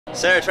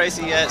Sarah,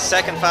 Treacy,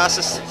 second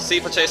fastest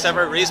steeplechase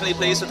ever. Reasonably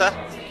pleased with that?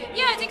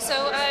 Yeah, I think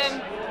so.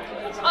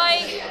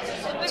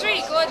 It was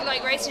really good.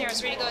 Like racing here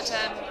was really good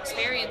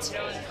experience. You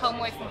know, and home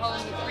away from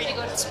home, really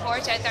good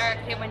support out there. I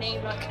could hear my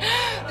name, like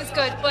it was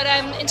good. But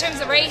in terms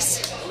of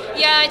race,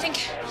 yeah, I think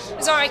it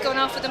was alright going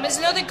off with them. It's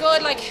another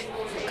good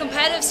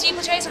competitive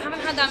steeplechase. I haven't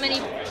had that many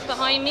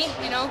behind me.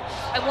 You know,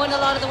 I won a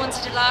lot of the ones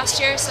I did last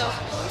year, so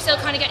I'm still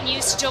kind of getting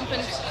used to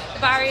jumping the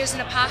barriers in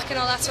a pack and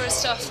all that sort of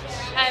stuff.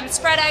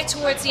 Spread out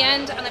towards the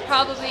end, and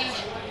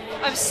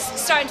I was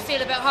starting to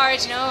feel a bit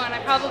hard, you know, and I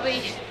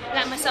probably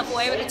let myself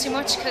away with it too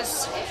much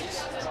because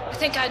I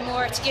think I had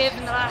more to give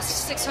in the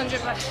last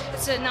 600, but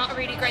it's not a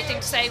really great thing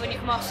to say when you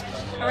come off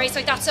a race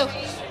like that. So,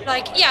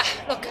 yeah,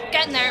 look,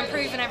 getting there,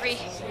 improving every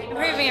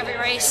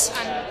race,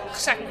 and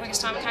second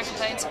quickest time, I can't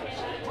complain. So.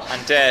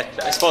 And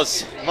I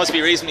suppose you must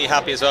be reasonably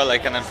happy as well,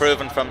 like an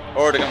improvement from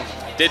Birmingham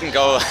didn't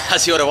go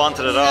as you would have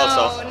wanted it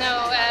all. So.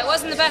 No, it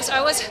wasn't the best.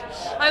 I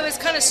was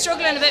kind of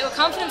struggling a bit with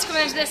confidence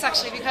coming into this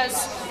actually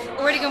because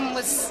Birmingham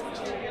was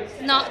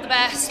not the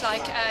best. I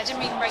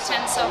didn't even break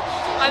 10, so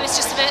I was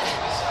just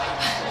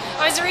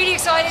I was really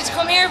excited to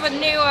come here, but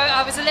knew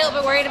I was a little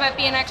bit worried about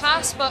being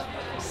out-class. But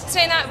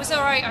saying that, it was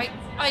all right.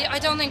 I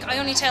don't think I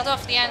only tailed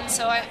off at the end,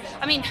 so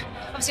I mean,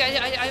 obviously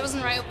I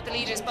wasn't right up with the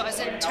leaders, but I was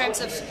in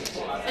terms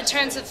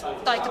of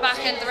the back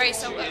end of the race,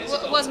 so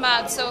it wasn't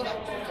bad. So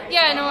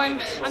yeah, no, I'm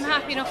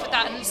happy enough with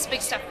that, and it's a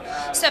big step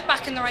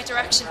back in the right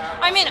direction.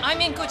 I'm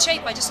in good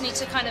shape. I just need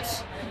to kind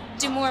of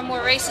do more and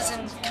more races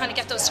and kind of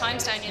get those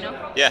times down, you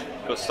know. Yeah,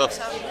 good stuff.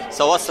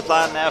 So what's the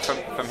plan now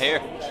from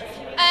here?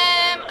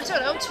 I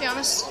don't know, to be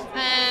honest.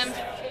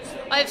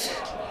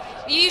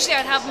 Usually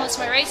I'd have most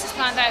of my races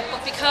planned out,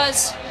 but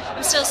because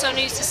I'm still so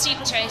new to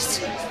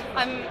steeplechase,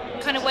 I'm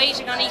kind of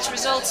waiting on each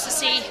results to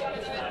see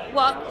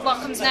what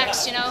comes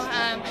next, you know.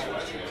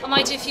 I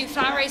might do a few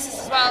flat races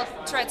as well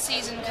throughout the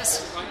season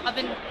because I've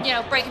been, you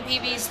know, breaking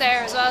PBs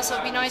there as well, so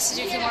it'd be nice to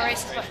do a few more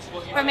races, but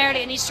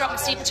primarily I need to drop my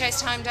steeplechase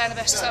time down a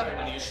bit, so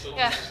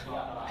yeah.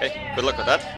 Okay, good luck with that.